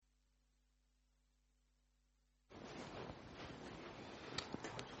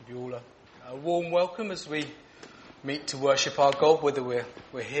you all a warm welcome as we meet to worship our God, whether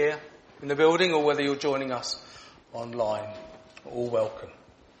we're here in the building or whether you're joining us online. All welcome.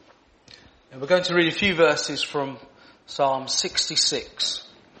 And we're going to read a few verses from Psalm 66.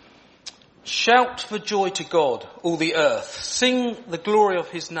 Shout for joy to God, all the earth. Sing the glory of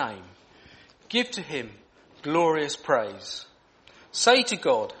his name. Give to him glorious praise. Say to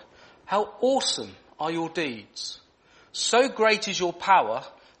God, how awesome are your deeds. So great is your power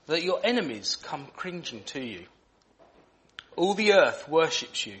that your enemies come cringing to you. All the earth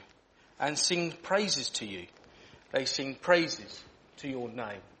worships you and sings praises to you. They sing praises to your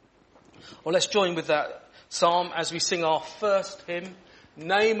name. Well, let's join with that psalm as we sing our first hymn,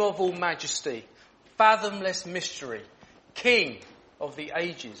 Name of all majesty, fathomless mystery, King of the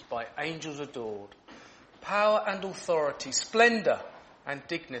ages by angels adored. Power and authority, splendour and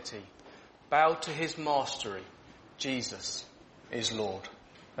dignity, bow to his mastery. Jesus is Lord.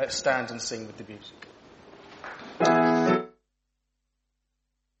 Let's stand and sing with the music.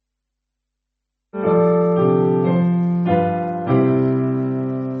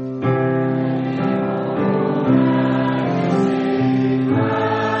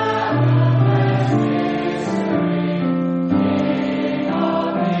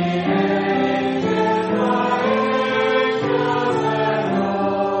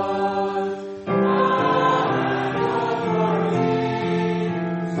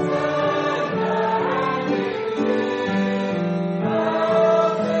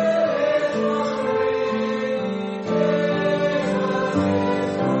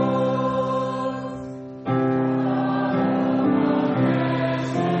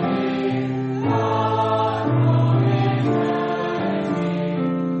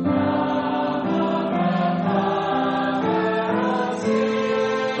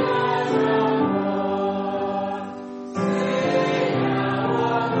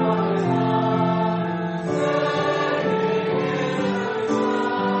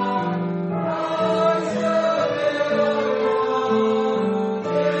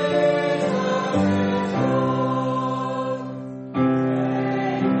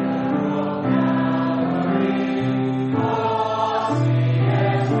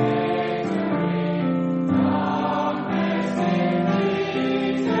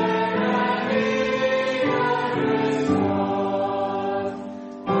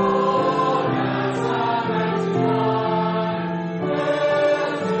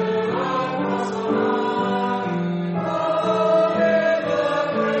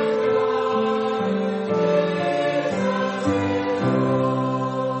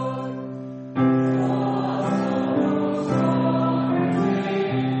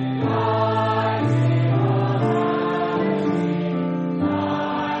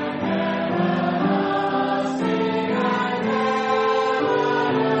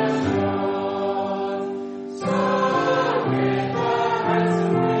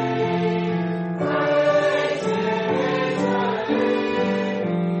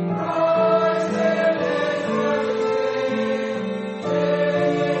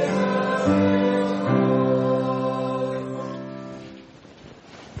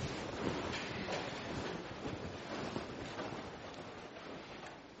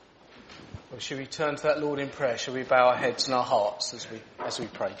 Shall we turn to that Lord in prayer? Shall we bow our heads and our hearts as we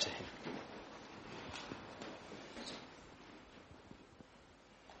pray to him?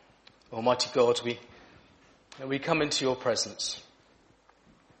 Almighty God, we come into your presence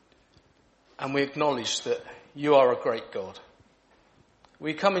and we acknowledge that you are a great God.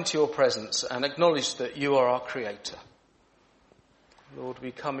 We come into your presence and acknowledge that you are our creator. Lord,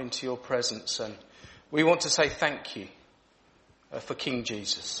 we come into your presence and we want to say thank you for King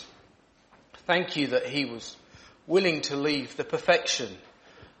Jesus. Thank you that he was willing to leave the perfection,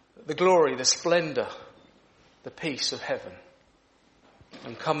 the glory, the splendour, the peace of heaven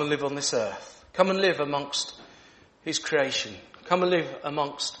and come and live on this earth. Come and live amongst his creation. Come and live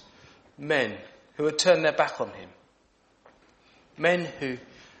amongst men who had turned their back on him. Men who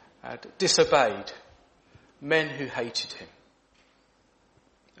had disobeyed. Men who hated him.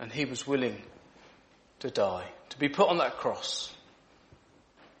 And he was willing to die, to be put on that cross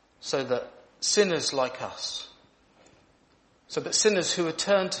so that sinners like us, so that sinners who would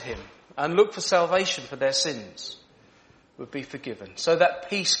turn to him and look for salvation for their sins would be forgiven, so that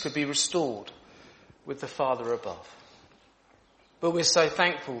peace could be restored with the Father above. But we're so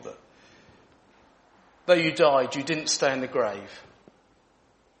thankful that though you died, you didn't stay in the grave.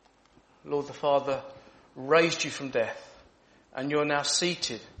 Lord the Father raised you from death and you're now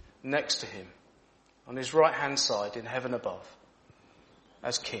seated next to him on his right hand side in heaven above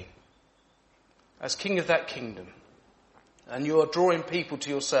as King of that kingdom, And you are drawing people to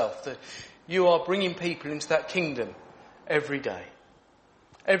yourself, that you are bringing people into that kingdom every day.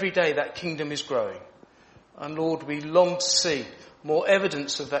 Every day that kingdom is growing. And Lord, we long to see more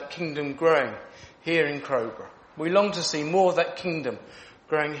evidence of that kingdom growing here in Crowborough. We long to see more of that kingdom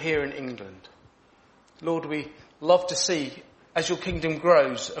growing here in England. Lord, we love to see as your kingdom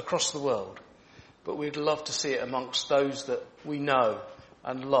grows across the world, but we'd love to see it amongst those that we know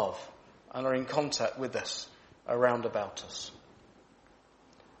and love and are in contact with us around about us.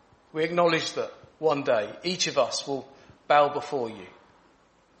 We acknowledge that one day each of us will bow before you,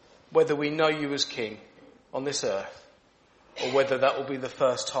 whether we know you as King on this earth or whether that will be the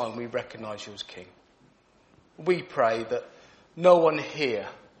first time we recognise you as King. We pray that no one here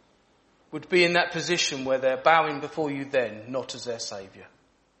would be in that position where they're bowing before you then, not as their Saviour.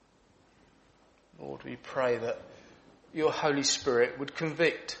 Lord, we pray that your Holy Spirit would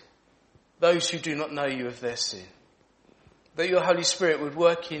convict those who do not know you of their sin. That your Holy Spirit would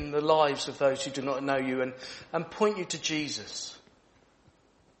work in the lives of those who do not know you and point you to Jesus.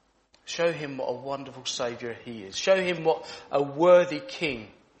 Show him what a wonderful Saviour he is. Show him what a worthy King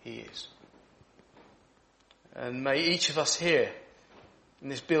he is. And may each of us here in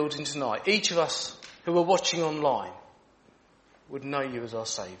this building tonight, each of us who are watching online, would know you as our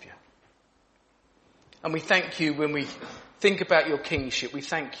Saviour. And we thank you when we think about your kingship. We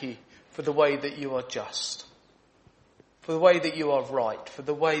thank you for the way that you are just, for the way that you are right, for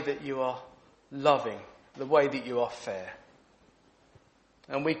the way that you are loving, the way that you are fair.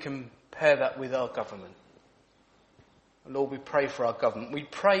 And we compare that with our government. And Lord, we pray for our government. We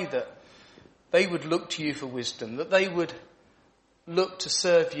pray that they would look to you for wisdom, that they would look to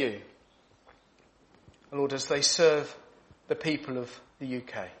serve you, Lord, as they serve the people of the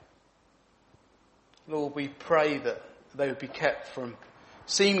UK. Lord, we pray that they would be kept from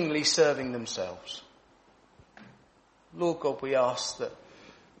seemingly serving themselves. Lord God, we ask that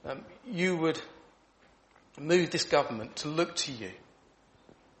you would move this government to look to you.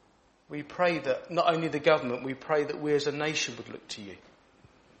 We pray that not only the government, we pray that we as a nation would look to you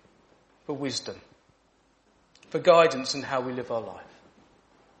for wisdom, for guidance in how we live our life.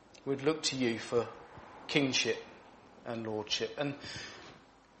 We'd look to you for kingship and lordship. And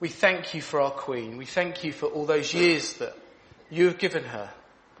we thank you for our Queen. We thank you for all those years that you have given her,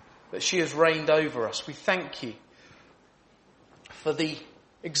 that she has reigned over us. We thank you for the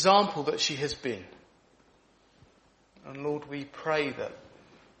example that she has been. And Lord, we pray that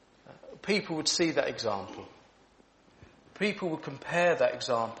people would see that example. People would compare that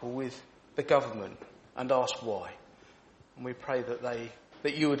example with the government and ask why. And we pray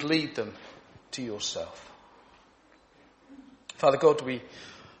that you would lead them to yourself. Father God, we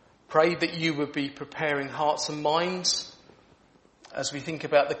pray that you would be preparing hearts and minds as we think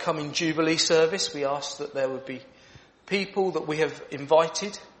about the coming Jubilee service. We ask that there would be people that we have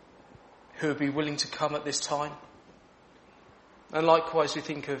invited who would be willing to come at this time. And likewise, we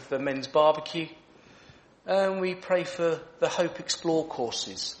think of the men's barbecue. And we pray for the Hope Explore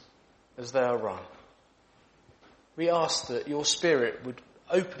courses as they are run. We ask that your Spirit would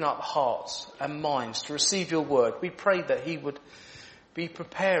open up hearts and minds to receive your word. We pray that he would be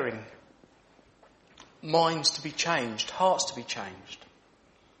preparing minds to be changed, hearts to be changed.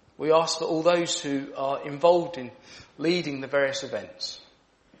 We ask that all those who are involved in leading the various events,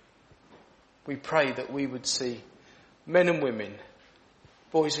 we pray that we would see men and women,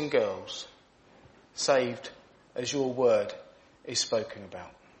 boys and girls, saved as your word is spoken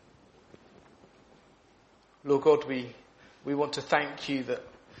about. Lord God, we want to thank you that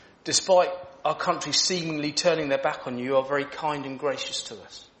despite our country seemingly turning their back on you, you are very kind and gracious to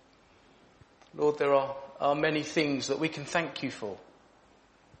us. Lord, there are many things that we can thank you for.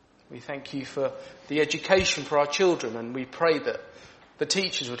 We thank you for the education for our children, and we pray that the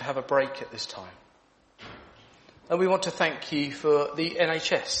teachers would have a break at this time. And we want to thank you for the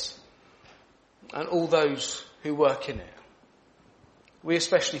NHS and all those who work in it. We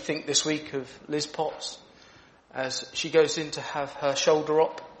especially think this week of Liz Potts as she goes in to have her shoulder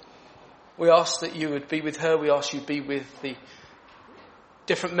op. We ask that you would be with her. We ask you to be with the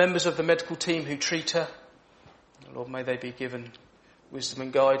different members of the medical team who treat her. Lord, may they be given wisdom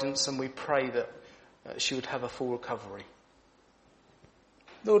and guidance, and we pray that she would have a full recovery.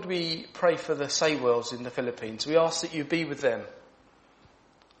 Lord, we pray for the Saywells in the Philippines. We ask that you be with them.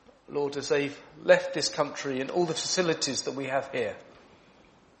 Lord, as they've left this country and all the facilities that we have here,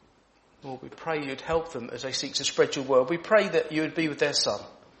 Lord, we pray you'd help them as they seek to spread your word. We pray that you would be with their son,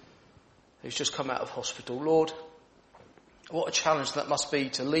 who's just come out of hospital. Lord, what a challenge that must be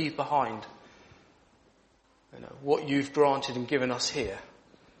to leave behind what you've granted and given us here,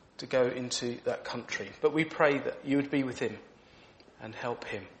 to go into that country. But we pray that you would be with him and help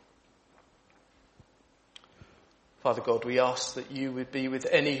him. Father God, we ask that you would be with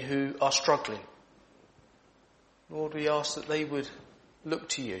any who are struggling. Lord, we ask that they would look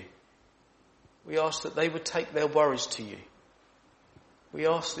to you. We ask that they would take their worries to you. We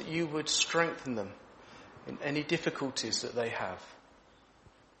ask that you would strengthen them in any difficulties that they have.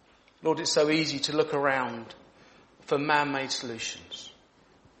 Lord, it's so easy to look around for man-made solutions.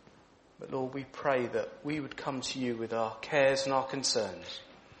 But Lord, we pray that we would come to you with our cares and our concerns,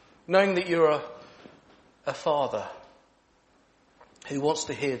 knowing that you're a Father who wants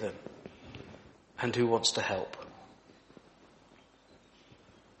to hear them and who wants to help.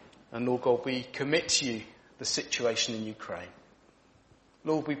 And Lord God, we commit to you the situation in Ukraine.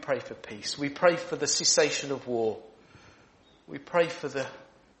 Lord, we pray for peace. We pray for the cessation of war. We pray for the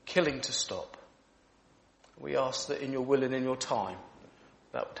killing to stop. We ask that in your will and in your time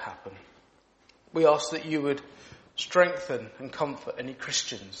that would happen. We ask that you would strengthen and comfort any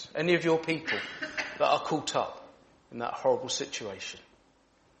Christians, any of your people that are caught up in that horrible situation.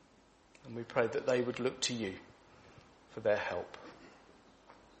 And we pray that they would look to you for their help.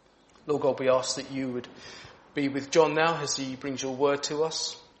 Lord God, we ask that you would be with John now as he brings your word to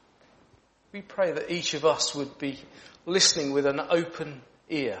us. We pray that each of us would be listening with an open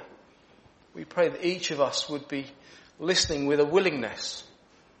ear. We pray that each of us would be listening with a willingness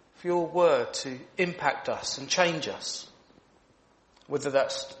for your word to impact us and change us. Whether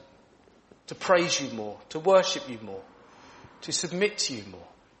that's to praise you more, to worship you more, to submit to you more.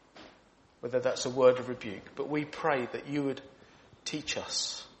 Whether that's a word of rebuke. But we pray that you would teach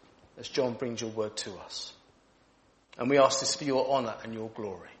us as John brings your word to us. And we ask this for your honour and your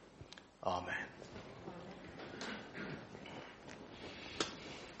glory. Amen.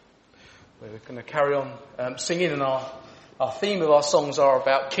 We're going to carry on singing, and our theme of our songs are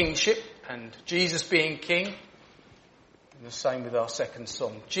about kingship and Jesus being king. And the same with our second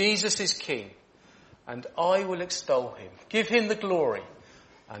song. Jesus is king, and I will extol him. Give him the glory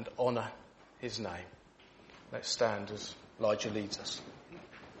and honour his name. Let's stand as Elijah leads us.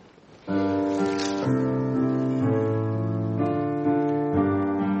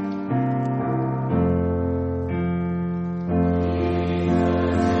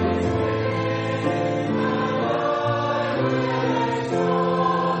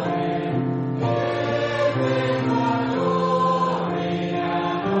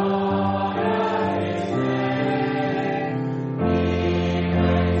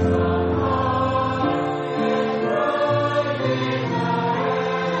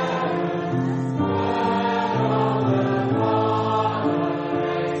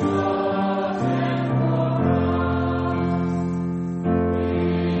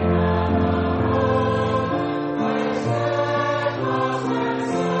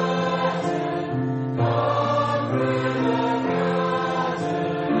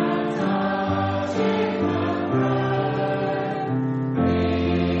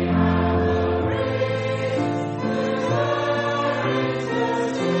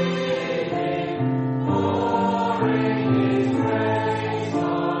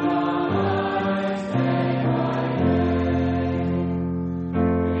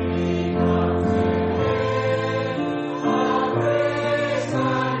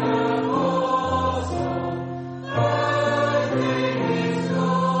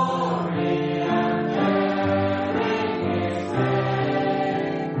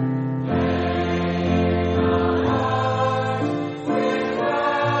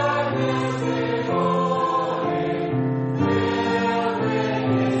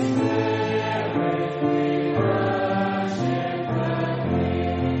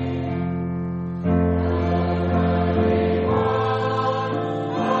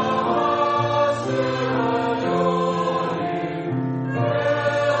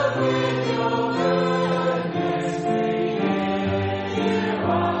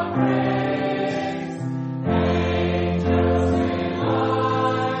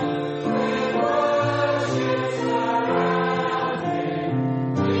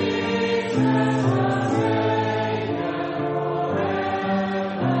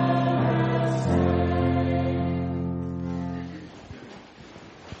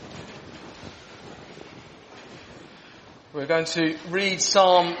 We're going to read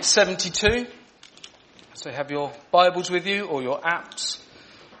Psalm 72. So have your Bibles with you or your apps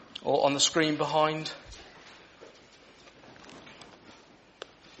or on the screen behind.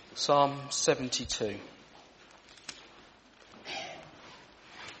 Psalm 72.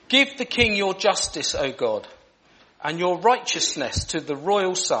 Give the king your justice, O God, and your righteousness to the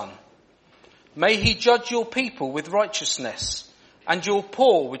royal son. May he judge your people with righteousness and your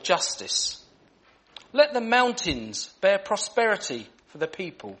poor with justice. Let the mountains bear prosperity for the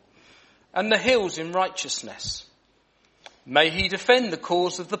people, and the hills in righteousness. May he defend the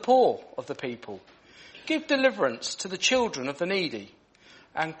cause of the poor of the people, give deliverance to the children of the needy,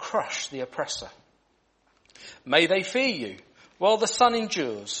 and crush the oppressor. May they fear you while the sun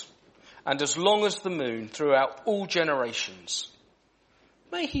endures, and as long as the moon throughout all generations.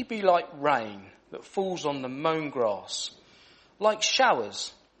 May he be like rain that falls on the mown grass, like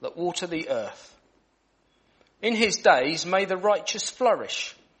showers that water the earth. In his days may the righteous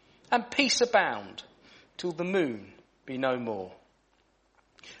flourish, and peace abound, till the moon be no more.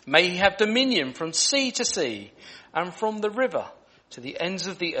 May he have dominion from sea to sea, and from the river to the ends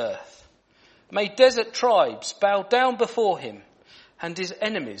of the earth. May desert tribes bow down before him, and his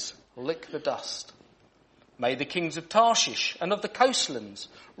enemies lick the dust. May the kings of Tarshish and of the coastlands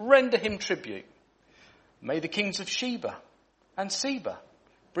render him tribute. May the kings of Sheba and Seba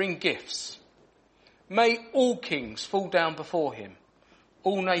bring gifts. May all kings fall down before him,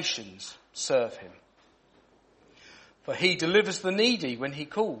 all nations serve him. For he delivers the needy when he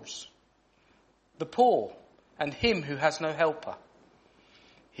calls, the poor and him who has no helper.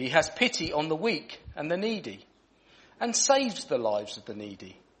 He has pity on the weak and the needy, and saves the lives of the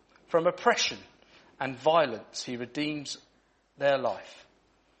needy. From oppression and violence he redeems their life,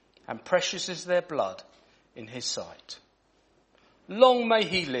 and precious is their blood in his sight. Long may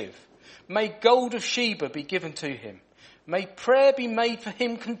he live. May gold of Sheba be given to him. May prayer be made for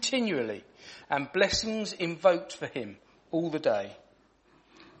him continually, and blessings invoked for him all the day.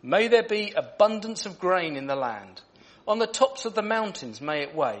 May there be abundance of grain in the land. On the tops of the mountains may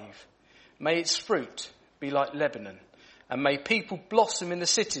it wave. May its fruit be like Lebanon, and may people blossom in the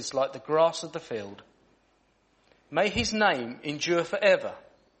cities like the grass of the field. May his name endure forever,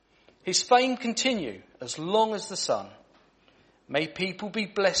 his fame continue as long as the sun. May people be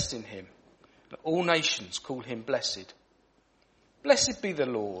blessed in him, and all nations call him blessed. Blessed be the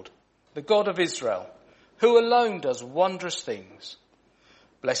Lord, the God of Israel, who alone does wondrous things.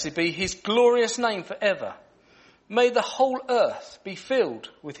 Blessed be his glorious name forever. May the whole earth be filled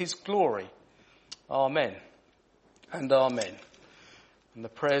with his glory. Amen and amen. And the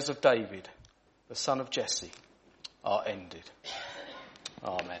prayers of David, the son of Jesse, are ended.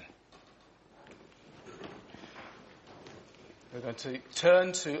 Amen. We're going to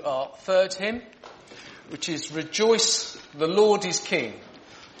turn to our third hymn, which is Rejoice, the Lord is King.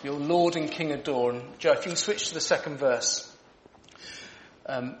 Your Lord and King adore. And Joe, if you can switch to the second verse.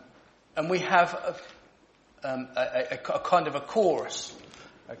 And we have a kind of a chorus,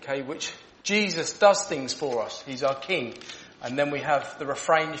 okay, which Jesus does things for us. He's our King. And then we have the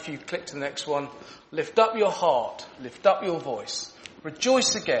refrain, if you click to the next one, lift up your heart, lift up your voice,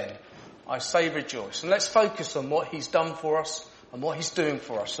 rejoice again, I say rejoice. And let's focus on what he's done for us and what he's doing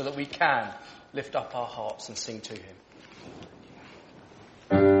for us so that we can lift up our hearts and sing to him.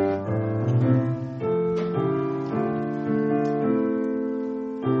 Yeah.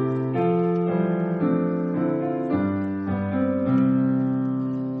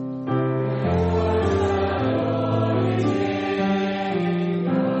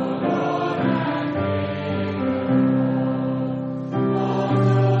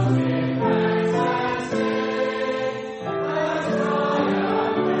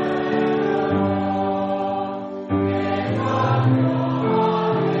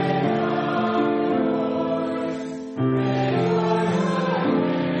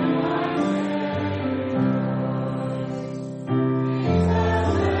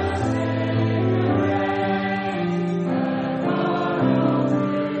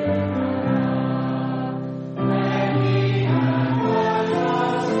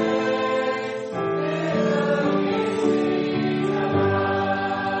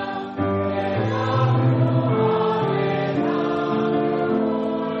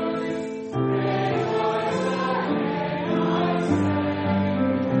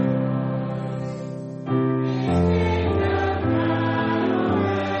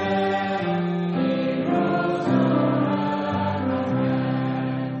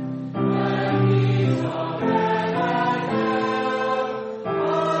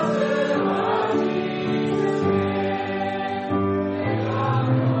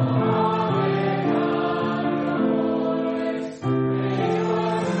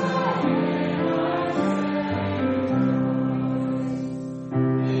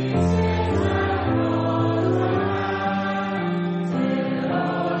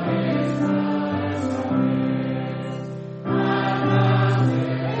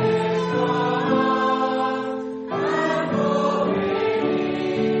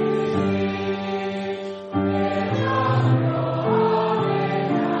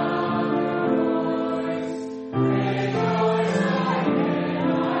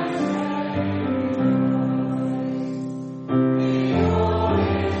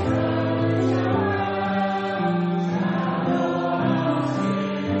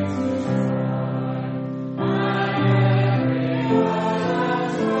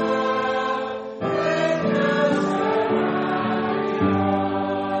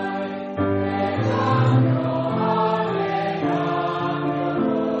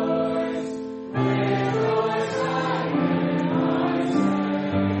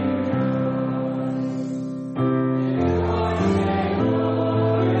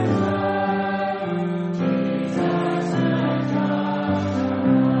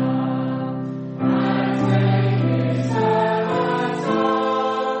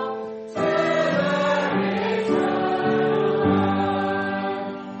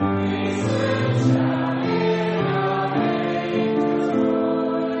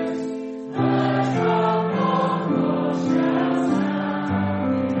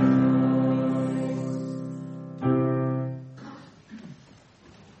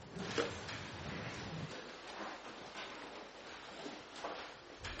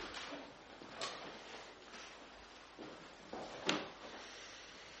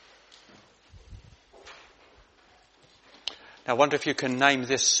 I wonder if you can name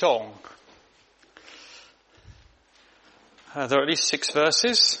this song. There are at least 6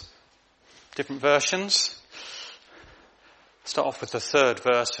 verses, different versions. Start off with the 3rd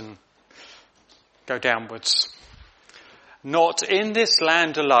verse and go downwards. Not in this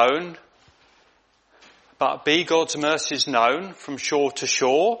land alone, but be God's mercies known from shore to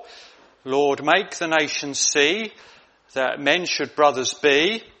shore. Lord, make the nations see that men should brothers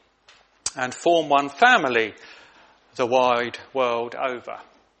be and form one family the wide world over. I'll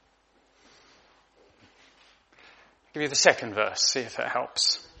give you the 2nd verse, see if it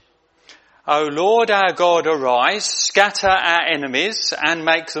helps. O Lord our God, arise, scatter our enemies and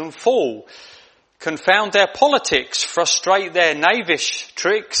make them fall. Confound their politics, frustrate their knavish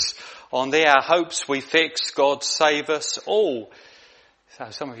tricks. On thee our hopes we fix, God save us all. So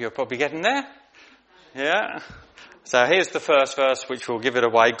some of you are probably getting there. Yeah. So here's the first verse which will give it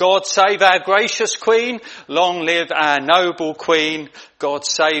away. God save our gracious Queen, long live our noble Queen. God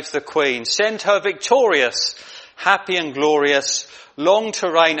save the Queen. Send her victorious, happy and glorious, long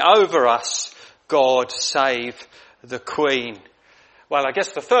to reign over us. God save the Queen. Well, I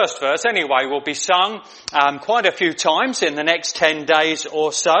guess the first verse anyway will be sung quite a few times in the next 10 days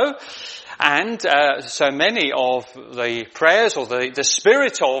or so. And so many of the prayers or the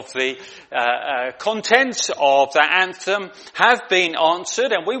spirit of the contents of the anthem have been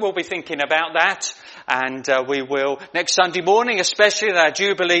answered, and we will be thinking about that. And we will, next Sunday morning, especially in our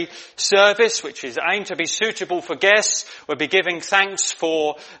Jubilee service, which is aimed to be suitable for guests, we'll be giving thanks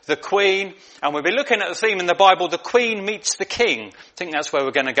for the Queen. And we'll be looking at the theme in the Bible, the Queen meets the King. I think that's where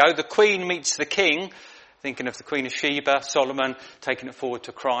we're going to go. The Queen meets the King. Thinking of the Queen of Sheba, Solomon, taking it forward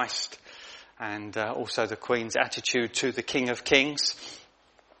to Christ. And also the Queen's attitude to the King of Kings.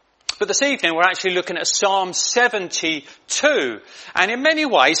 But this evening we're actually looking at Psalm 72. And in many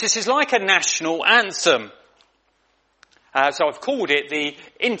ways this is like a national anthem. So I've called it the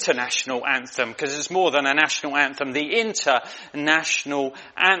international anthem because it's more than a national anthem, the international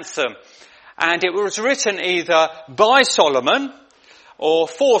anthem. And it was written either by Solomon or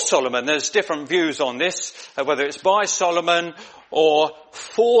for Solomon. There's different views on this, whether it's by Solomon or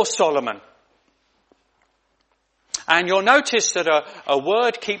for Solomon. And you'll notice that a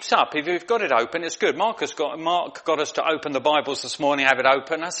word keeps up. If you've got it open, it's good. Mark got us to open the Bibles this morning, have it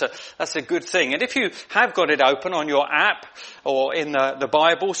open. That's a good thing. And if you have got it open on your app or in the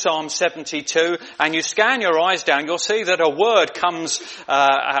Bible, Psalm 72, and you scan your eyes down, you'll see that a word comes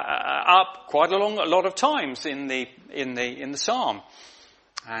up quite a lot of times in the Psalm.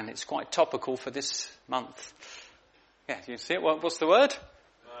 And it's quite topical for this month. Yeah, do you see it? What's the word?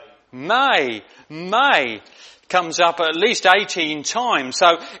 May. May comes up at least 18 times.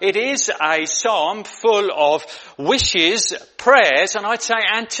 So it is a psalm full of wishes, prayers, and I'd say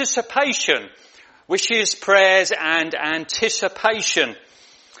anticipation. Wishes, prayers, and anticipation.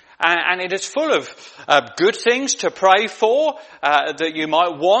 And it is full of good things to pray for that you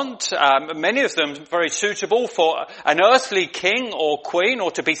might want. Many of them very suitable for an earthly king or queen,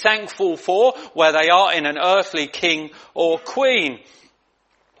 or to be thankful for where they are in an earthly king or queen.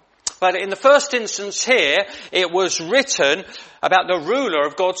 But in the first instance here, it was written about the ruler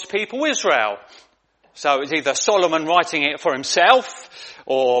of God's people, Israel. So it's either Solomon writing it for himself,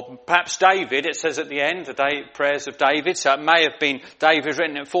 or perhaps David. It says at the end, the prayers of David. So it may have been David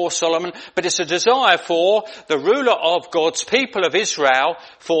written it for Solomon. But it's a desire for the ruler of God's people of Israel,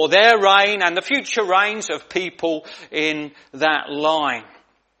 for their reign and the future reigns of people in that line.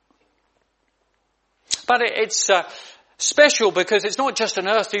 But it's special because it's not just an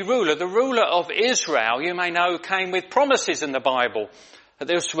earthly ruler. The ruler of Israel, you may know, came with promises in the Bible. That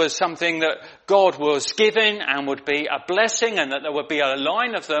this was something that God was giving and would be a blessing, and that there would be a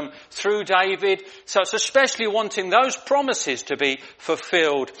line of them through David. So it's especially wanting those promises to be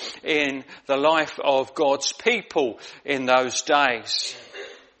fulfilled in the life of God's people in those days.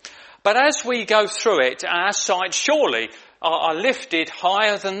 But as we go through it, our sights surely are lifted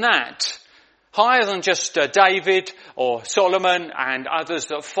higher than that. Higher than just David or Solomon and others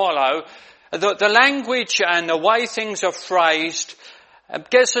that follow. The language and the way things are phrased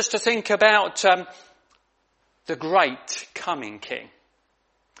gets us to think about the great coming King.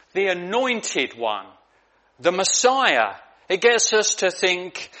 The anointed one. The Messiah. It gets us to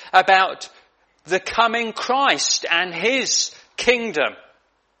think about the coming Christ and his kingdom.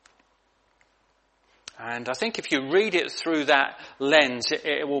 And I think if you read it through that lens,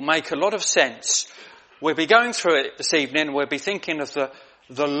 it will make a lot of sense. We'll be going through it this evening. We'll be thinking of the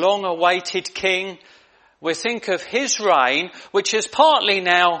long-awaited King. We'll think of his reign, which has partly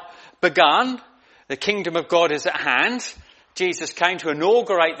now begun. The kingdom of God is at hand. Jesus came to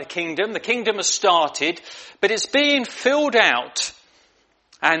inaugurate the kingdom. The kingdom has started, but it's being filled out.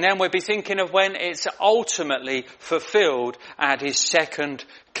 And then we'll be thinking of when it's ultimately fulfilled at his second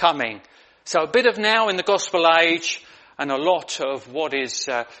coming. So a bit of now in the gospel age and a lot of what is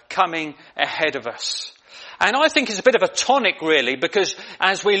coming ahead of us. And I think it's a bit of a tonic really, because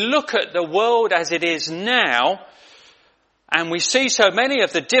as we look at the world as it is now, and we see so many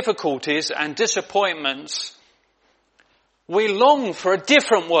of the difficulties and disappointments, we long for a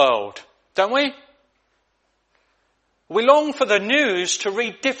different world, don't we? We long for the news to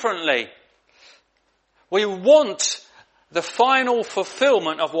read differently. We want the final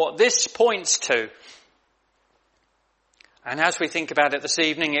fulfillment of what this points to. And as we think about it this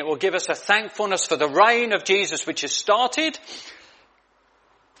evening, it will give us a thankfulness for the reign of Jesus which has started,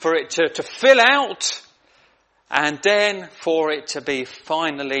 for it to fill out, and then for it to be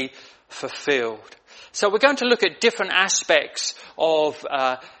finally fulfilled. So we're going to look at different aspects of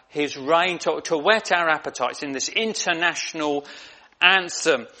his reign to whet our appetites in this international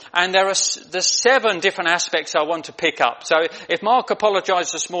anthem. And there's 7 different aspects I want to pick up. So if Mark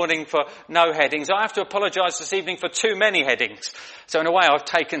apologised this morning for no headings, I have to apologise this evening for too many headings. So in a way I've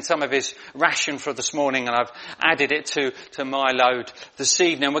taken some of his ration for this morning and I've added it to my load this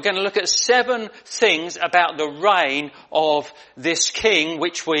evening. We're going to look at 7 things about the reign of this king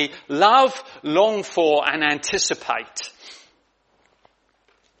which we love, long for and anticipate.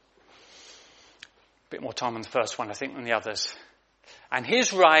 A bit more time on the first one I think than the others. And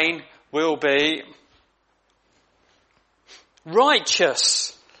his reign will be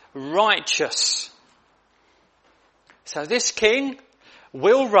righteous. Righteous. So this king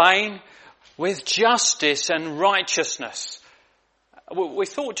will reign with justice and righteousness. We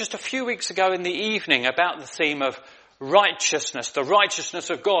thought just a few weeks ago in the evening about the theme of righteousness, the righteousness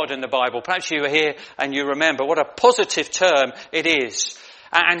of God in the Bible. Perhaps you were here and you remember what a positive term it is.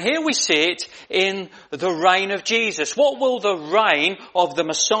 And here we see it in the reign of Jesus. What will the reign of the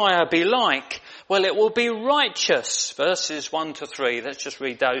Messiah be like? Well, it will be righteous. Verses 1 to 3. Let's just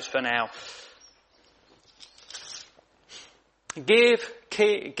read those for now. Give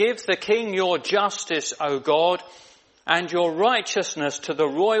the king your justice, O God, and your righteousness to the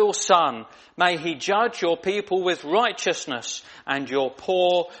royal son. May he judge your people with righteousness and your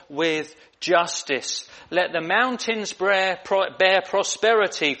poor with justice. Let the mountains bear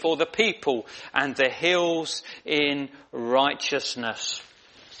prosperity for the people and the hills in righteousness.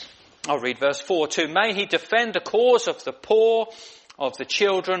 I'll read verse 4 too. May he defend the cause of the poor, of the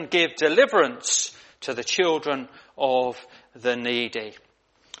children, give deliverance to the children of the needy.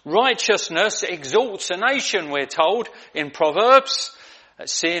 Righteousness exalts a nation, we're told in Proverbs.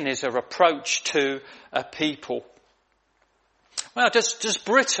 Sin is a reproach to a people. Well, does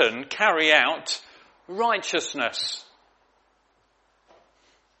Britain carry out righteousness?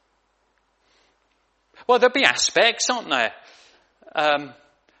 Well, there'll be aspects, aren't there?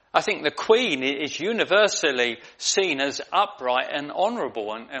 I think the Queen is universally seen as upright and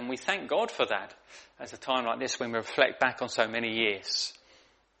honourable, and we thank God for that at a time like this when we reflect back on so many years.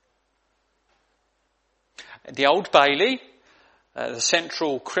 The Old Bailey, the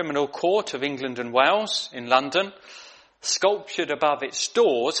Central Criminal Court of England and Wales in London, sculptured above its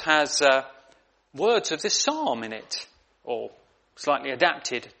doors, has words of this psalm in it, or slightly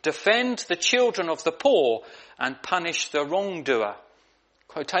adapted. Defend the children of the poor and punish the wrongdoer.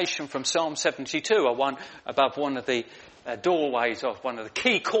 Quotation from Psalm 72, one above one of the doorways of one of the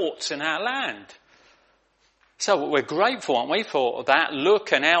key courts in our land. So we're grateful, aren't we, for that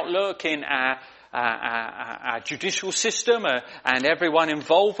look and outlook in our judicial system and everyone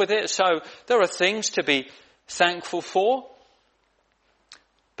involved with it. So there are things to be thankful for.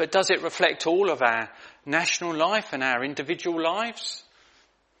 But does it reflect all of our national life and our individual lives?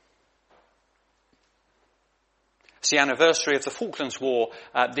 It's the anniversary of the Falklands War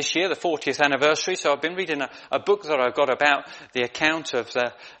this year, the 40th anniversary. So I've been reading a book that I've got about the account of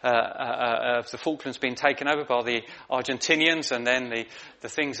the Falklands being taken over by the Argentinians, and then the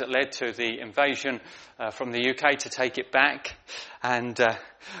things that led to the invasion from the UK to take it back. And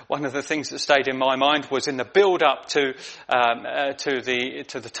one of the things that stayed in my mind was in the build-up to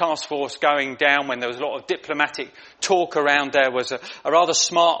the task force going down, when there was a lot of diplomatic talk around. There was a rather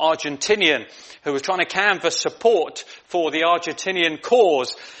smart Argentinian who was trying to canvass support for the Argentinian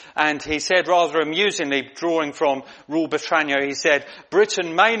cause. And he said, rather amusingly, drawing from Rule Britannia, he said,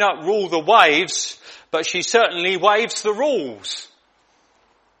 Britain may not rule the waves, but she certainly waves the rules.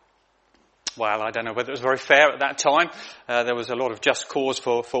 Well, I don't know whether it was very fair at that time. There was a lot of just cause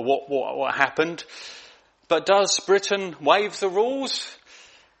for what happened. But does Britain waive the rules?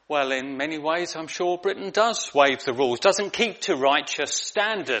 Well, in many ways, I'm sure Britain does waive the rules, doesn't keep to righteous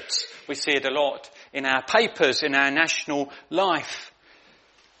standards. We see it a lot in our papers, in our national life.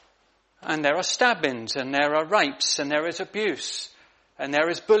 And there are stabbings, and there are rapes, and there is abuse, and there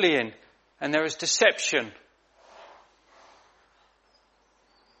is bullying, and there is deception.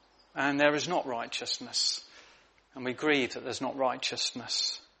 And there is not righteousness. And we grieve that there's not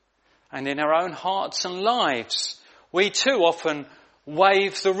righteousness. And in our own hearts and lives, we too often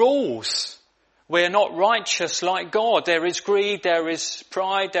waive the rules. We're not righteous like God. There is greed, there is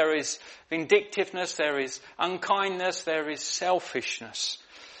pride, there is vindictiveness, there is unkindness, there is selfishness.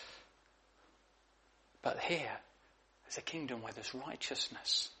 But here, there's a kingdom where there's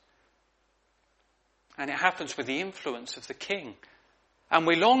righteousness. And it happens with the influence of the King. And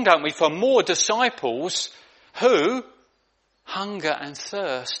we long, don't we, for more disciples who hunger and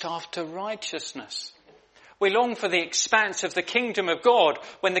thirst after righteousness. We long for the expanse of the kingdom of God,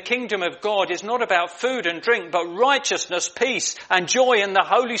 when the kingdom of God is not about food and drink, but righteousness, peace and joy in the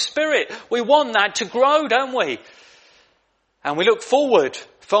Holy Spirit. We want that to grow, don't we? And we look forward,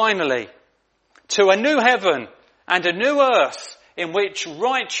 finally, to a new heaven and a new earth in which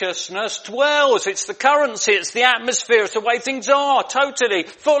righteousness dwells. It's the currency, it's the atmosphere, it's the way things are, totally,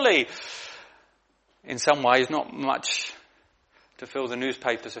 fully. In some ways, not much to fill the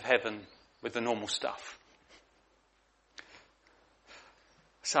newspapers of heaven with the normal stuff.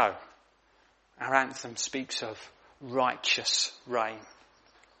 So, our anthem speaks of righteous reign.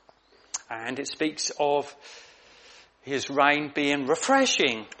 And it speaks of his reign being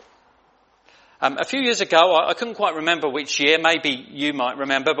refreshing. A few years ago, I couldn't quite remember which year, maybe you might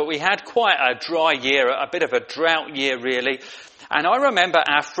remember, but we had quite a dry year, a bit of a drought year really. And I remember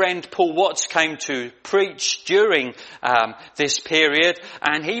our friend Paul Watts came to preach during this period,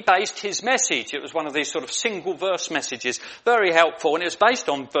 and he based his message. It was one of these sort of single verse messages, very helpful, and it was based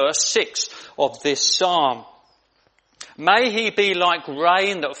on verse 6 of this psalm. May he be like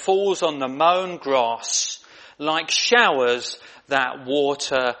rain that falls on the mown grass, like showers that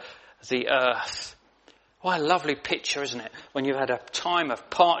water the earth. What a lovely picture, isn't it? When you've had a time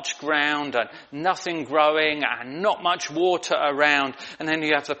of parched ground and nothing growing and not much water around, and then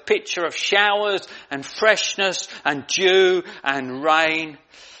you have the picture of showers and freshness and dew and rain.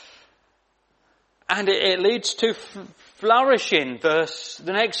 And it leads to flourishing. The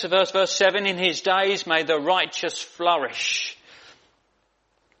next verse, verse 7, in his days may the righteous flourish.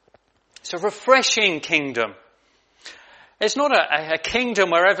 It's a refreshing kingdom. It's not a kingdom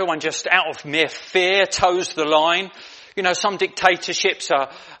where everyone just out of mere fear toes the line. You know, some dictatorships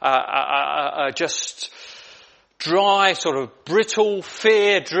are just dry, sort of brittle,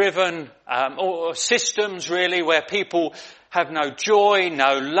 fear-driven or systems really, where people have no joy,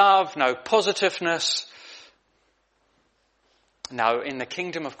 no love, no positiveness. No, in the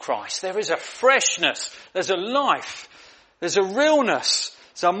kingdom of Christ there is a freshness, there's a life, there's a realness,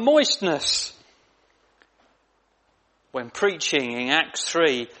 there's a moistness. When preaching in Acts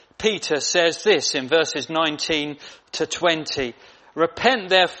 3, Peter says this in verses 19 to 20. Repent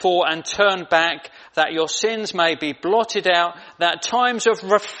therefore and turn back, that your sins may be blotted out, that times of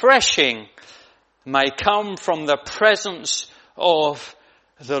refreshing may come from the presence of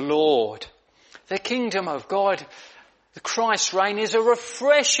the Lord. The kingdom of God, the Christ's reign, is a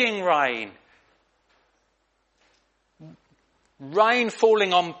refreshing reign. Rain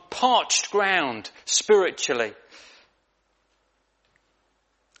falling on parched ground spiritually.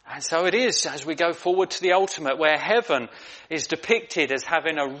 And so it is as we go forward to the ultimate, where heaven is depicted as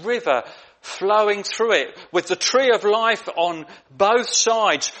having a river flowing through it, with the tree of life on both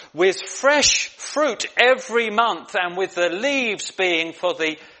sides, with fresh fruit every month, and with the leaves being for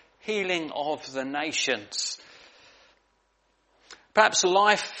the healing of the nations. Perhaps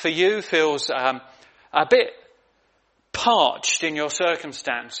life for you feels a bit parched in your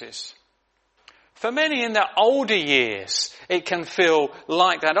circumstances. For many in their older years, it can feel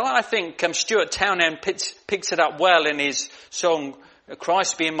like that. I think Stuart Townend picks it up well in his song,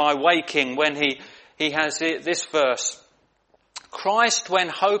 Christ Be in My Waking, when he has this verse. Christ, when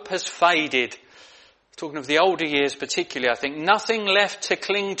hope has faded, talking of the older years particularly, I think, nothing left to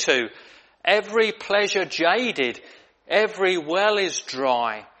cling to, every pleasure jaded, every well is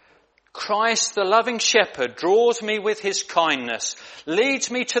dry. Christ, the loving shepherd, draws me with his kindness, leads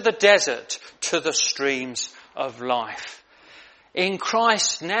me to the desert, to the streams of life. In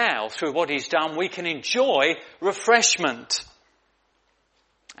Christ now, through what he's done, we can enjoy refreshment.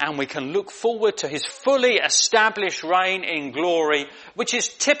 And we can look forward to his fully established reign in glory, which is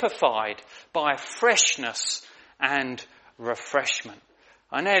typified by freshness and refreshment.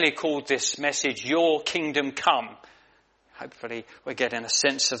 I nearly called this message, Your Kingdom Come. Hopefully we're getting a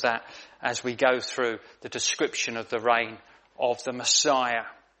sense of that as we go through the description of the reign of the Messiah.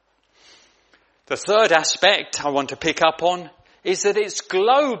 The third aspect I want to pick up on is that it's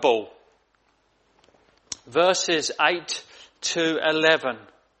global. Verses 8 to 11.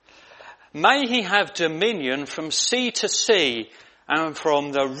 May he have dominion from sea to sea and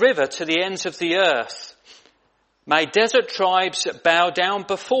from the river to the ends of the earth. May desert tribes bow down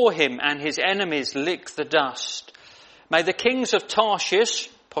before him and his enemies lick the dust. May the kings of Tarshish,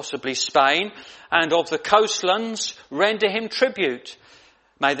 possibly Spain, and of the coastlands render him tribute.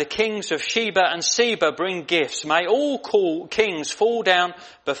 May the kings of Sheba and Seba bring gifts. May all kings fall down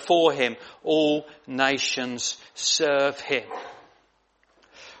before him. All nations serve him.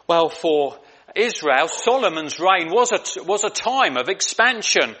 Well, for Israel, Solomon's reign was a time of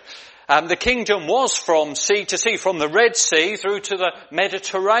expansion. The kingdom was from sea to sea, from the Red Sea through to the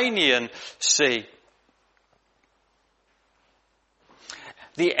Mediterranean Sea.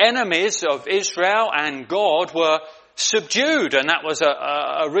 The enemies of Israel and God were subdued, and that was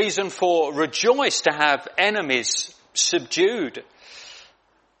a reason for rejoice to have enemies subdued.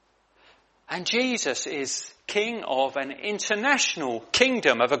 And Jesus is king of an international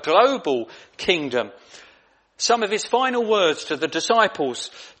kingdom, of a global kingdom. Some of his final words to the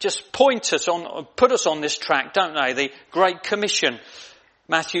disciples just put us on this track, don't they? The Great Commission,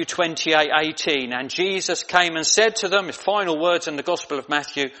 Matthew 28:18. And Jesus came and said to them, his final words in the Gospel of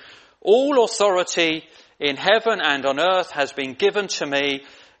Matthew, all authority in heaven and on earth has been given to me.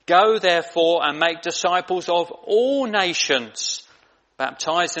 Go therefore and make disciples of all nations,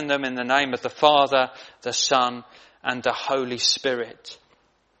 baptizing them in the name of the Father, the Son, and the Holy Spirit.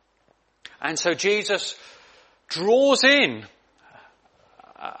 And so Jesus draws in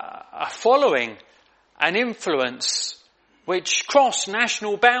a following, an influence which cross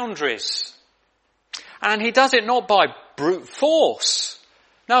national boundaries. And he does it not by brute force.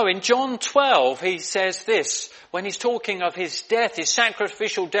 No, in John 12 he says this, when he's talking of his death, his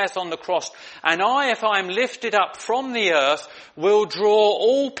sacrificial death on the cross, and I, if I am lifted up from the earth, will draw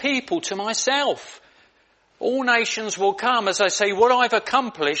all people to myself. All nations will come as I say what I've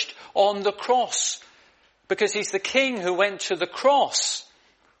accomplished on the cross. Because he's the king who went to the cross.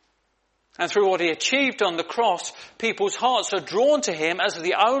 And through what he achieved on the cross, people's hearts are drawn to him as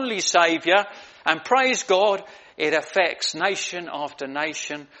the only saviour. And praise God, it affects nation after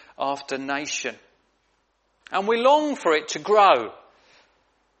nation after nation. And we long for it to grow.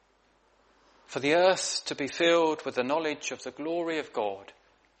 For the earth to be filled with the knowledge of the glory of God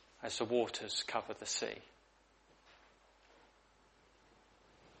as the waters cover the sea.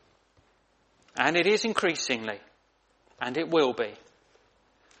 And it is increasingly, and it will be.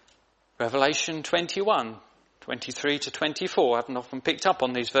 Revelation 21, 23 to 24, I haven't often picked up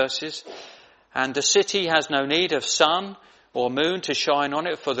on these verses. And the city has no need of sun or moon to shine on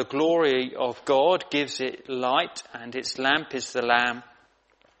it, for the glory of God gives it light, and its lamp is the Lamb.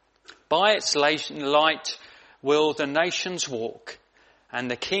 By its light will the nations walk,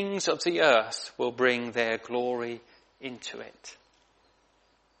 and the kings of the earth will bring their glory into it.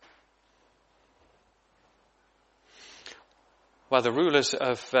 Well, the rulers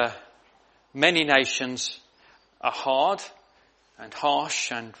of many nations are hard and harsh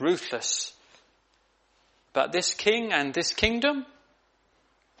and ruthless. But this king and this kingdom,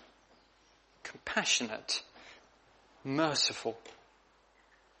 compassionate, merciful.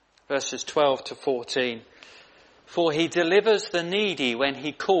 Verses 12 to 14. For he delivers the needy when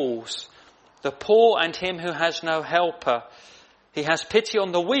he calls, the poor and him who has no helper. He has pity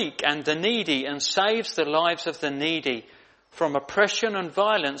on the weak and the needy and saves the lives of the needy. From oppression and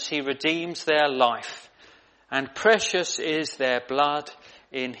violence he redeems their life, and precious is their blood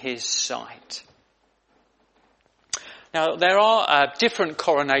in his sight. Now, there are different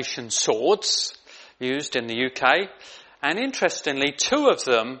coronation swords used in the UK, and interestingly, two of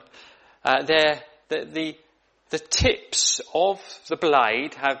them, the tips of the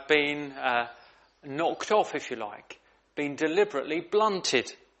blade have been knocked off, if you like, been deliberately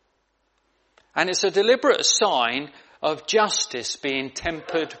blunted. And it's a deliberate sign of justice being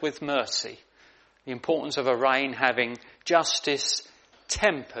tempered with mercy. The importance of a reign having justice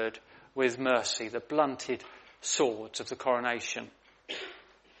tempered with mercy, the blunted swords of the coronation.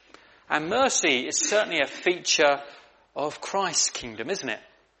 And mercy is certainly a feature of Christ's kingdom, isn't it?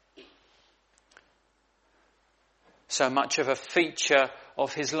 So much of a feature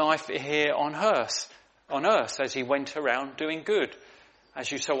of his life here on earth as he went around doing good,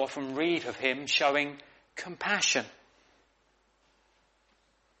 as you so often read of him showing compassion.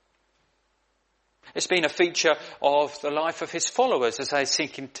 It's been a feature of the life of his followers as they're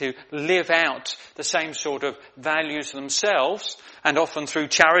seeking to live out the same sort of values themselves, and often through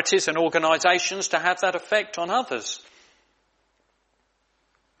charities and organisations to have that effect on others.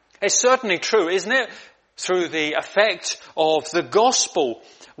 It's certainly true, isn't it? Through the effect of the gospel,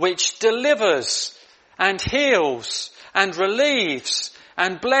 which delivers and heals and relieves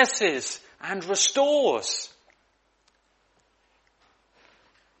and blesses and restores.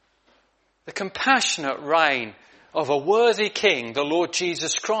 The compassionate reign of a worthy King, the Lord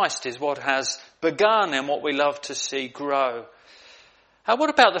Jesus Christ, is what has begun and what we love to see grow. What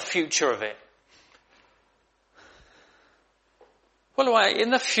about the future of it? Well, in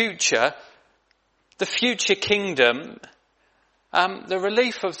the future kingdom, the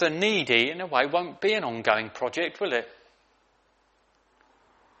relief of the needy, in a way, won't be an ongoing project, will it?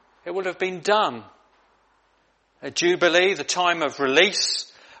 It will have been done. A jubilee, the time of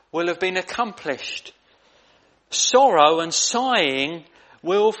release, will have been accomplished. Sorrow and sighing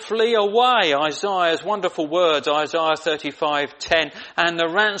will flee away. Isaiah's wonderful words, Isaiah 35:10, and the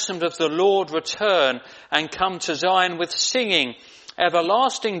ransomed of the Lord return and come to Zion with singing.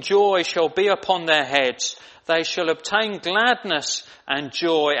 Everlasting joy shall be upon their heads. They shall obtain gladness and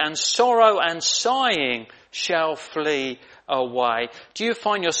joy, and sorrow and sighing shall flee away. Do you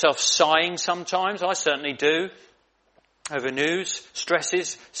find yourself sighing sometimes? I certainly do. Over news,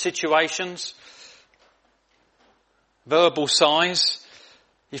 stresses, situations, verbal sighs.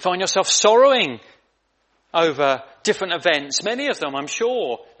 You find yourself sorrowing over different events, many of them, I'm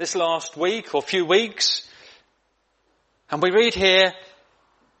sure, this last week or few weeks. And we read here,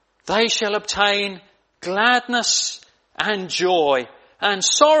 they shall obtain gladness and joy, and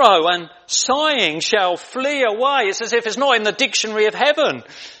sorrow and sighing shall flee away. It's as if it's not in the dictionary of heaven.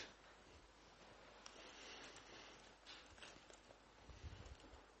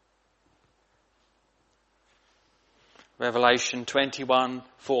 Revelation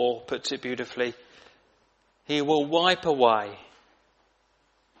 21:4 puts it beautifully. He will wipe away.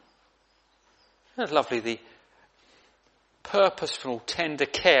 That's lovely, the purposeful, tender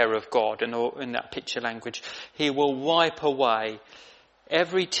care of God in that picture language. He will wipe away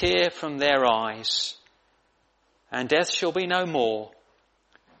every tear from their eyes, and death shall be no more.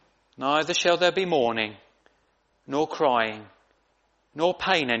 Neither shall there be mourning, nor crying, nor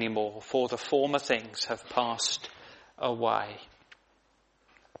pain any more, for the former things have passed away.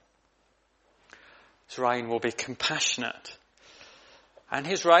 His reign will be compassionate, and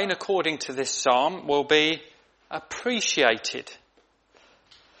his reign, according to this psalm, will be appreciated.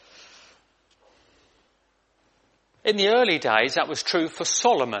 In the early days, that was true for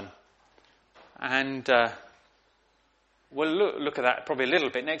Solomon, and we'll look at that probably a little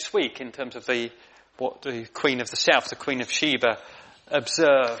bit next week in terms of what the Queen of the South, the Queen of Sheba,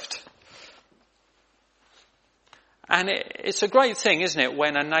 observed. And it's a great thing, isn't it,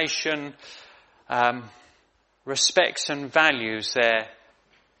 when a nation respects and values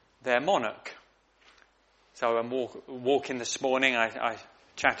their monarch. So I'm walking this morning. I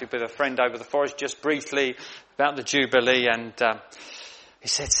chatted with a friend over the forest just briefly about the Jubilee, and he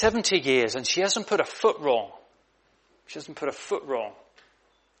said 70 years and she hasn't put a foot wrong. She hasn't put a foot wrong.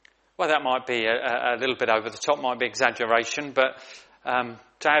 Well, that might be a little bit over the top, might be exaggeration, but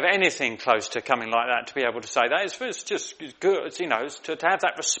to have anything close to coming like that, to be able to say that, it's just good, you know, to have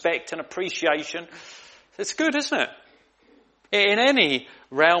that respect and appreciation. It's good, isn't it? In any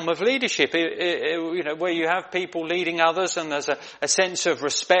realm of leadership, you know, where you have people leading others and there's a sense of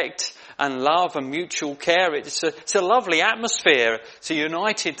respect and love and mutual care, it's a lovely atmosphere. It's a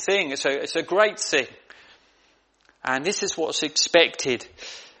united thing. It's a great thing. And this is what's expected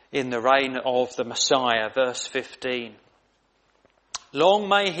in the reign of the Messiah. Verse 15. Long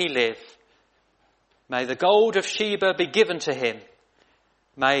may he live. May the gold of Sheba be given to him.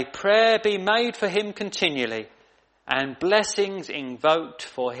 May prayer be made for him continually, and blessings invoked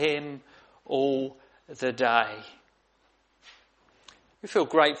for him all the day. You feel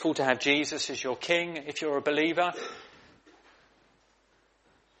grateful to have Jesus as your King if you're a believer.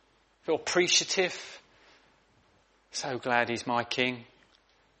 Feel appreciative. So glad he's my King.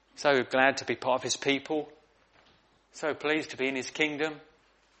 So glad to be part of his people. So pleased to be in his kingdom.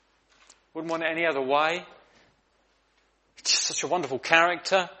 Wouldn't want it any other way. Just such a wonderful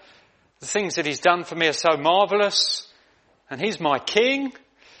character. The things that he's done for me are so marvellous. And he's my King.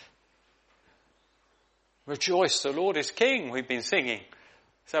 Rejoice, the Lord is King, we've been singing.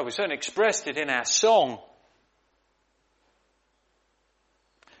 So we certainly expressed it in our song.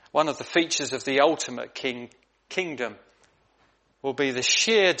 One of the features of the ultimate kingdom will be the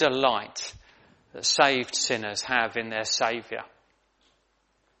sheer delight that saved sinners have in their Saviour.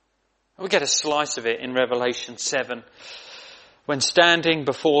 We get a slice of it in Revelation 7. When standing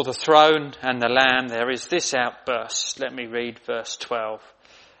before the throne and the Lamb, there is this outburst. Let me read verse 12.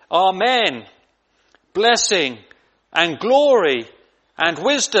 Amen. Blessing and glory and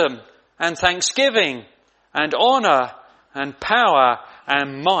wisdom and thanksgiving and honour and power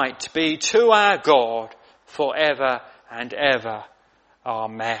and might be to our God forever and ever.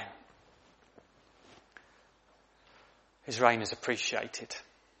 Amen. His reign is appreciated.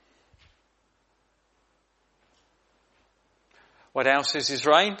 What else is his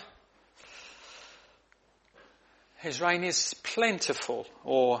reign? His reign is plentiful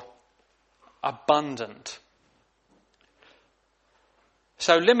or abundant.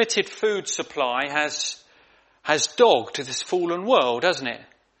 So limited food supply has dogged this fallen world, hasn't it?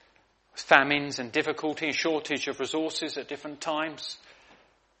 Famines and difficulty and shortage of resources at different times,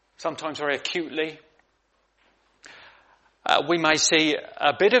 sometimes very acutely. We may see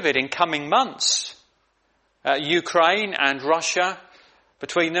a bit of it in coming months. Ukraine and Russia,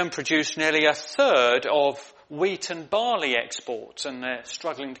 between them, produce nearly a third of wheat and barley exports, and they're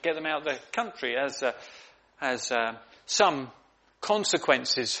struggling to get them out of the country as some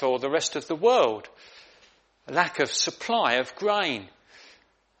consequences for the rest of the world. A lack of supply of grain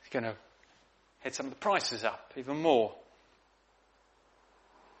is going to hit some of the prices up even more.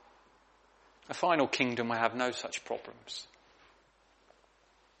 A final kingdom will have no such problems.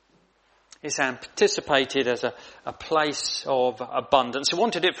 It's anticipated as a place of abundance. He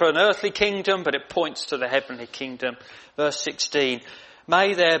wanted it for an earthly kingdom, but it points to the heavenly kingdom. Verse 16,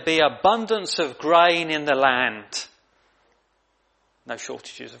 may there be abundance of grain in the land. No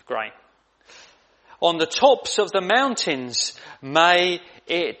shortages of grain. On the tops of the mountains, may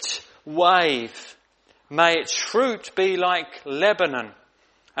it wave. May its fruit be like Lebanon.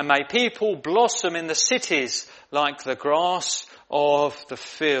 And may people blossom in the cities like the grass of the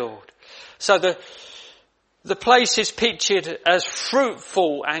field. So the place is pictured as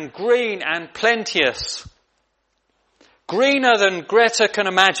fruitful and green and plenteous. Greener than Greta can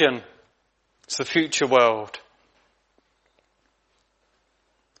imagine. It's the future world.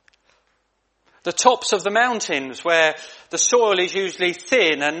 The tops of the mountains, where the soil is usually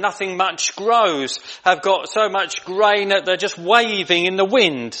thin and nothing much grows, have got so much grain that they're just waving in the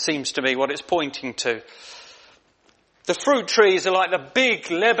wind, seems to be what it's pointing to. The fruit trees are like the big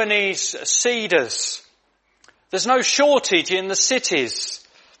Lebanese cedars. There's no shortage in the cities.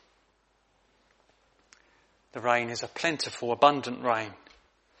 The rain is a plentiful, abundant rain.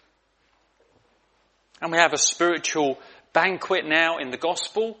 And we have a spiritual banquet now in the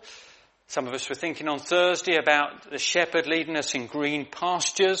gospel. Some of us were thinking on Thursday about the shepherd leading us in green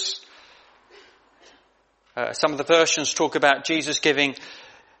pastures. Some of the versions talk about Jesus giving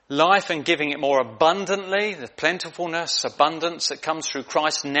life and giving it more abundantly, the plentifulness, abundance that comes through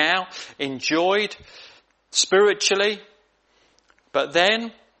Christ now, enjoyed spiritually, but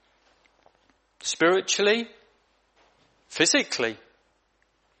then spiritually, physically,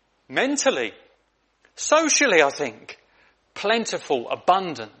 mentally, socially, I think, plentiful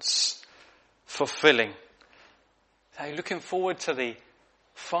abundance, fulfilling. So you're looking forward to the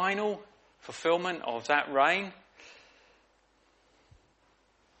final fulfillment of that reign.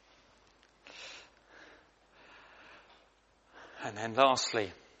 And then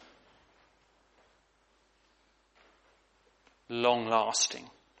lastly, long-lasting.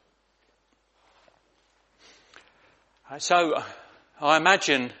 So I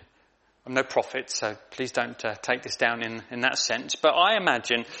imagine, I'm no prophet, so please don't take this down in that sense, but I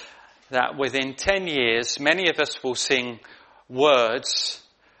imagine that within 10 years, many of us will sing words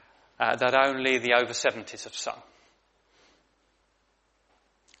that only the over 70s have sung.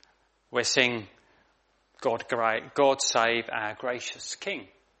 We're singing, God great, God save our gracious King.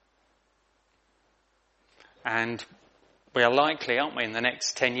 And we are likely, aren't we, in the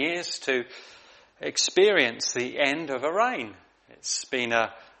next 10 years to experience the end of a reign. It's been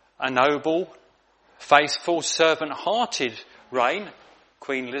a noble, faithful, servant-hearted reign,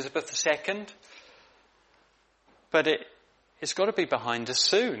 Queen Elizabeth II. But it's got to be behind us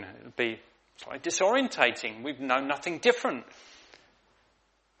soon. It'll be slightly disorientating. We've known nothing different.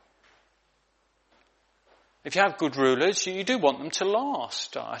 If you have good rulers, you do want them to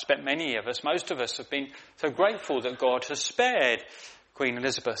last. I expect many of us, most of us, have been so grateful that God has spared Queen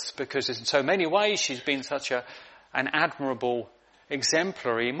Elizabeth, because in so many ways she's been such an admirable,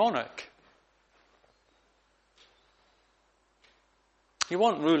 exemplary monarch. You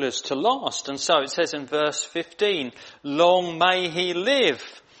want rulers to last, and so it says in verse 15, long may he live.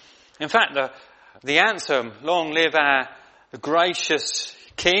 In fact, the anthem, long live our gracious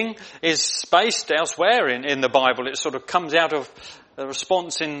King, is based elsewhere in the Bible. It sort of comes out of the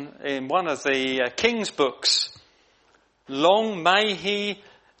response in one of the King's books. Long may he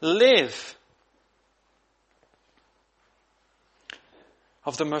live.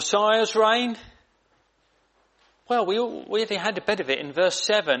 Of the Messiah's reign? Well, we already had a bit of it in verse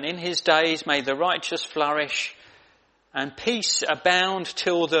 7. In his days may the righteous flourish and peace abound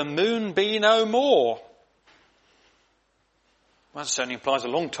till the moon be no more. Well, that certainly implies a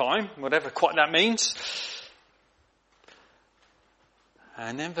long time, whatever quite that means.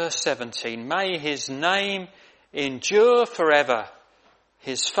 And then verse 17, may his name endure forever,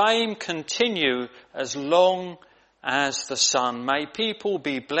 his fame continue as long as the sun. May people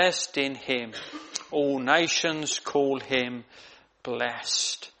be blessed in him. All nations call him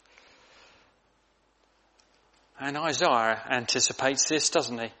blessed. And Isaiah anticipates this,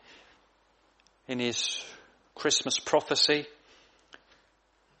 doesn't he? In his Christmas prophecy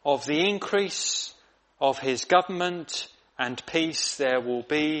of the increase of his government and peace there will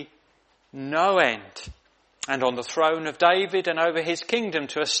be no end. And on the throne of David and over his kingdom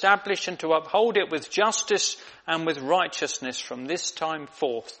to establish and to uphold it with justice and with righteousness from this time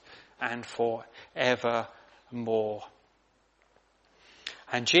forth and for evermore.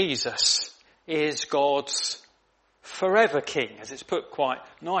 And Jesus is God's forever King, as it's put quite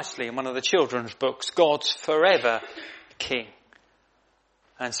nicely in one of the children's books, God's forever King.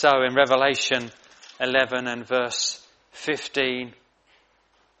 And so in Revelation 11 and verse 15,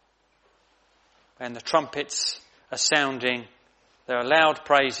 when the trumpets are sounding, there are loud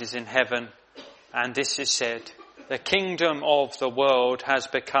praises in heaven, and this is said, the kingdom of the world has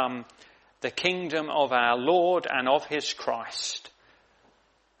become the kingdom of our Lord and of his Christ,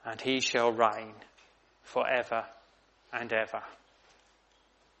 and he shall reign forever and ever.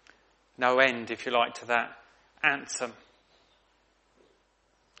 No end, if you like, to that anthem.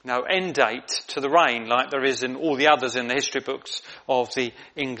 No end date to the reign like there is in all the others in the history books of the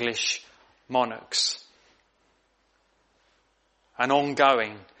English monarchs. An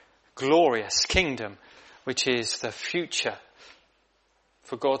ongoing, glorious kingdom, which is the future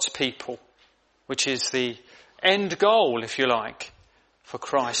for God's people, which is the end goal, if you like, for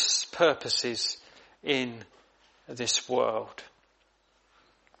Christ's purposes in this world.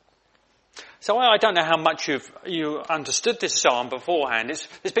 So I don't know how much you understood this psalm beforehand.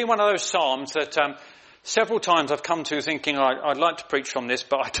 It's been one of those psalms that several times I've come to thinking I'd like to preach from this,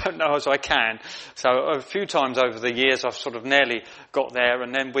 but I don't know as I can. So a few times over the years I've sort of nearly got there,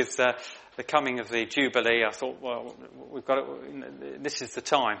 and then with the coming of the Jubilee, I thought, well, we've got it, this is the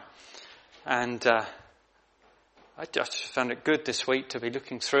time. And I just found it good this week to be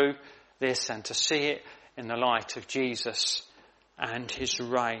looking through this and to see it in the light of Jesus and his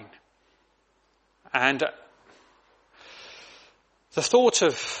reign. And the thought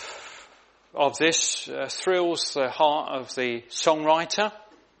of this thrills the heart of the songwriter,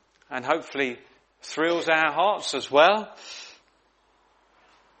 and hopefully thrills our hearts as well.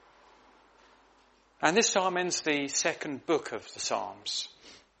 And this psalm ends the second book of the Psalms.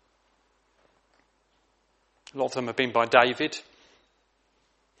 A lot of them have been by David,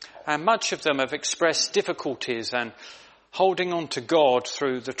 and much of them have expressed difficulties and holding on to God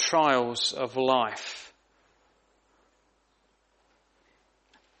through the trials of life.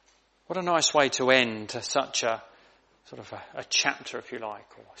 What a nice way to end such a sort of a chapter, if you like,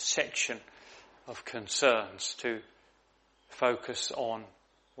 or a section of concerns, to focus on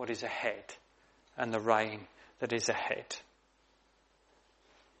what is ahead and the reign that is ahead.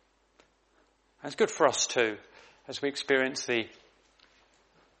 And it's good for us too, as we experience the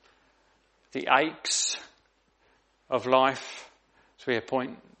aches of life, as we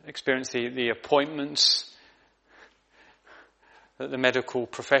experience the appointments that the medical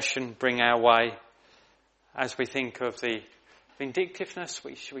profession bring our way, as we think of the vindictiveness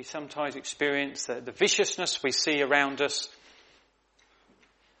we sometimes experience, the viciousness we see around us,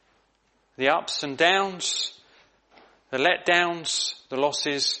 the ups and downs, the letdowns, the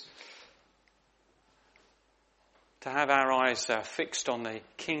losses, to have our eyes fixed on the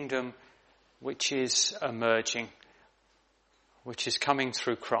kingdom which is emerging, which is coming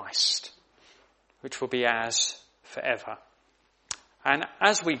through Christ, which will be ours forever. And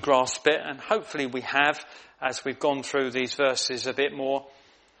as we grasp it, and hopefully we have, as we've gone through these verses a bit more,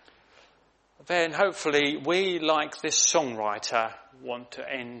 then hopefully we, like this songwriter, want to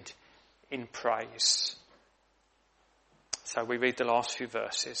end in praise. So we read the last few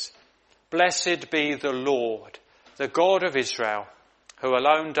verses. Blessed be the Lord, the God of Israel, who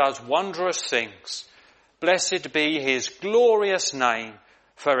alone does wondrous things. Blessed be his glorious name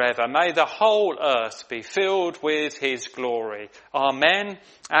forever. May the whole earth be filled with his glory. Amen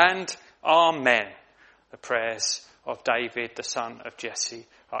and amen. The prayers of David, the son of Jesse,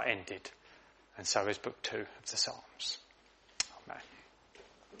 are ended. And so is Book 2 of the Psalms. Amen.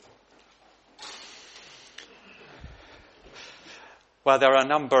 Well, there are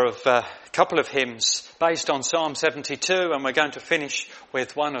a couple of hymns based on Psalm 72, and we're going to finish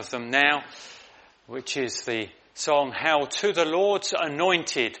with one of them now, which is the song, Hail to the Lord's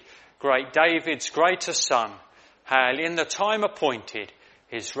Anointed, Great David's greatest son. Hail in the time appointed,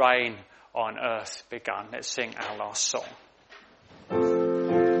 his reign on earth begun. Let's sing our last song.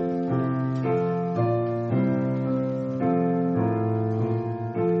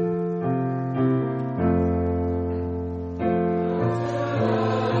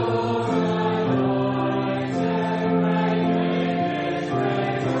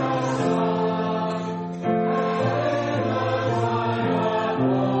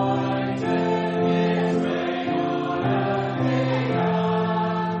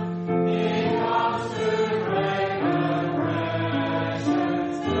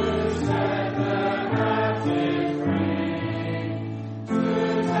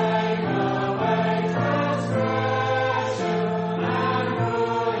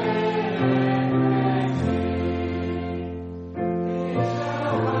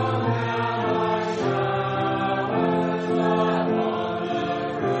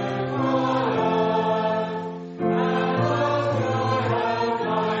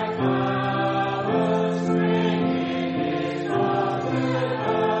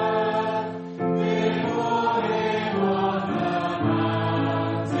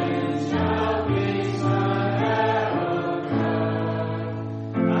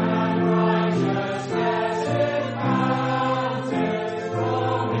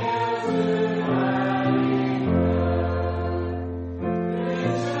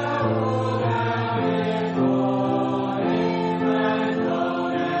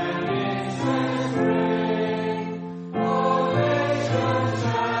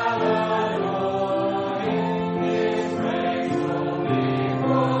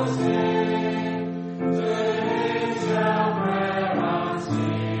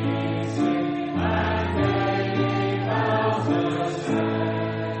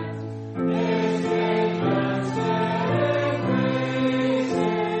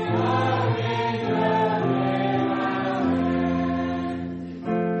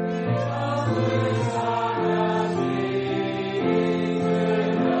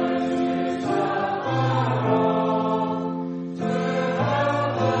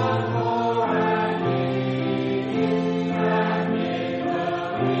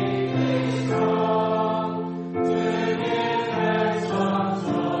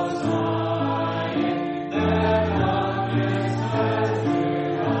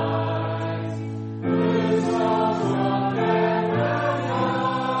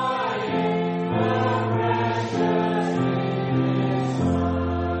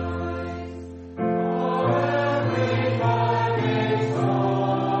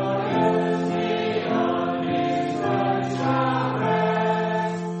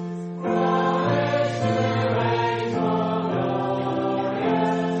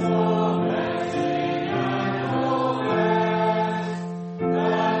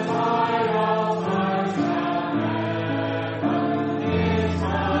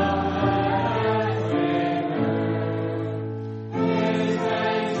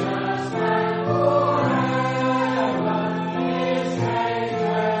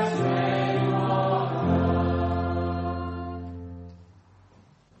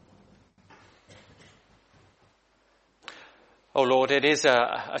 Oh Lord, it is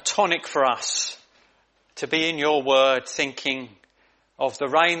a tonic for us to be in your word, thinking of the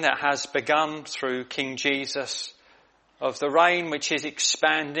reign that has begun through King Jesus, of the reign which is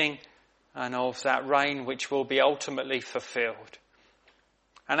expanding, and of that reign which will be ultimately fulfilled.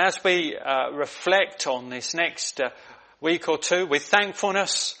 And as we reflect on this next week or two with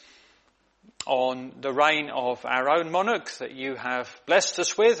thankfulness on the reign of our own monarch that you have blessed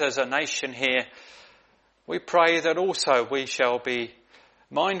us with as a nation here, we pray that also we shall be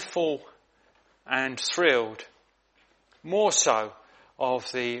mindful and thrilled, more so,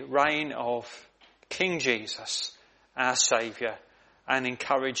 of the reign of King Jesus, our Saviour, and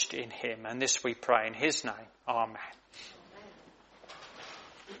encouraged in him. And this we pray in his name. Amen.